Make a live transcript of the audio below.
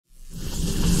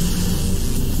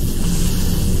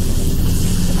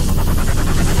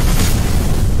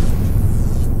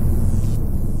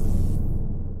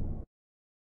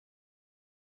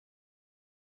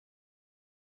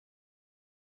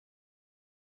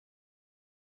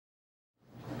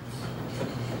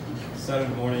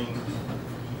Saturday morning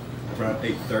around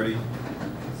 8:30.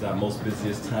 It's our most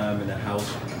busiest time in the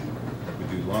house. We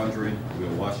do laundry,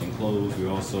 we're washing clothes, we're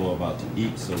also about to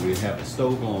eat, so we have the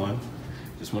stove on.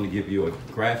 Just want to give you a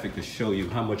graphic to show you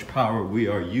how much power we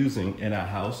are using in our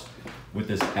house with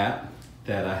this app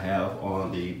that I have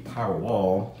on the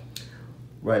Powerwall.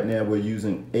 Right now we're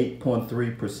using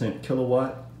 8.3%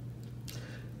 kilowatt.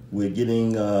 We're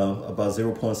getting about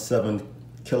 0.7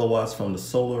 kilowatts from the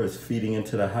solar is feeding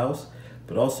into the house,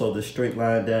 but also the straight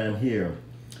line down here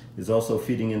is also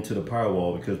feeding into the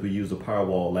Powerwall because we used the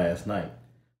Powerwall last night.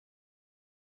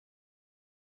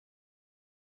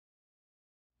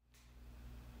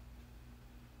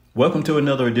 Welcome to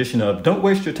another edition of Don't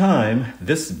Waste Your Time.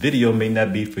 This video may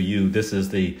not be for you. This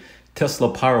is the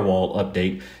Tesla Powerwall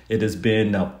update. It has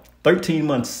been 13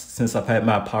 months since I've had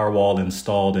my Powerwall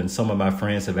installed, and some of my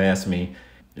friends have asked me,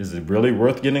 is it really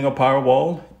worth getting a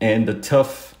Powerwall? And the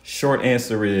tough short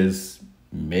answer is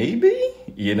maybe.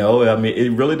 You know, I mean, it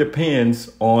really depends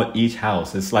on each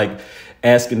house. It's like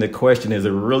asking the question, is it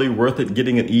really worth it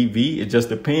getting an EV? It just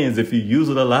depends. If you use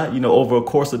it a lot, you know, over a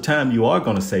course of time, you are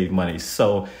going to save money.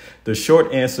 So the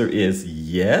short answer is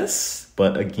yes,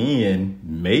 but again,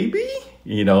 maybe.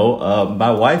 You know,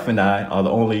 my wife and I are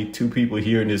the only two people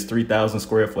here in this 3,000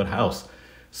 square foot house.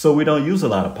 So we don't use a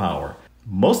lot of power.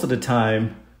 Most of the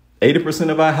time, 80%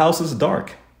 of our house is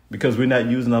dark because we're not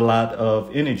using a lot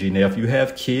of energy. Now, if you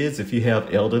have kids, if you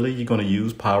have elderly, you're going to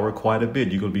use power quite a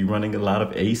bit. You're going to be running a lot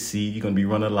of AC. You're going to be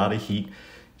running a lot of heat.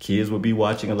 Kids will be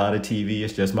watching a lot of TV.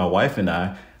 It's just my wife and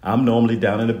I. I'm normally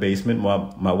down in the basement.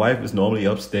 My wife is normally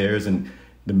upstairs, and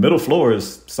the middle floor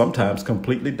is sometimes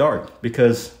completely dark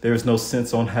because there's no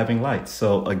sense on having lights.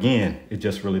 So again, it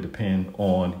just really depends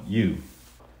on you.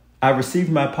 I received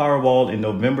my Powerwall in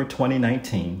November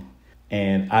 2019,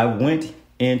 and I went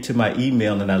into my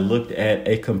email and I looked at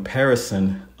a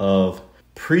comparison of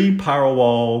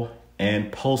pre-Powerwall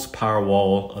and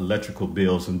post-Powerwall electrical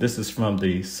bills. And this is from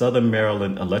the Southern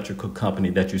Maryland Electrical Company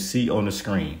that you see on the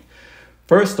screen.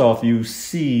 First off, you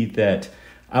see that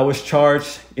I was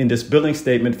charged in this billing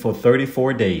statement for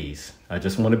 34 days. I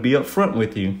just want to be upfront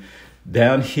with you.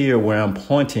 Down here where I'm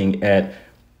pointing at,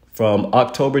 from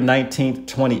October 19th,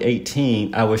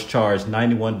 2018, I was charged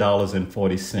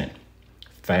 $91.40.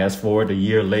 Fast forward a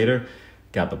year later,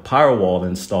 got the Powerwall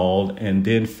installed, and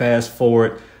then fast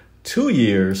forward 2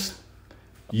 years,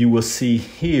 you will see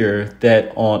here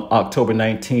that on October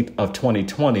 19th of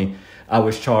 2020, I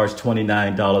was charged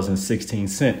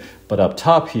 $29.16. But up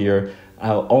top here,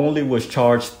 I only was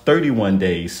charged 31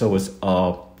 days. So it's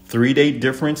a 3-day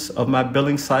difference of my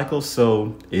billing cycle.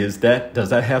 So does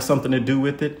that have something to do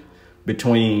with it?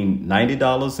 Between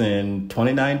 $90 and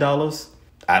 $29?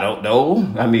 I don't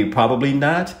know. I mean, probably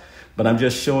not. But I'm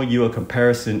just showing you a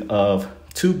comparison of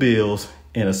two bills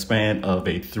in a span of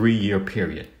a 3-year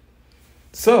period.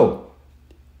 So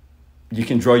you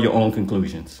can draw your own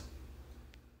conclusions.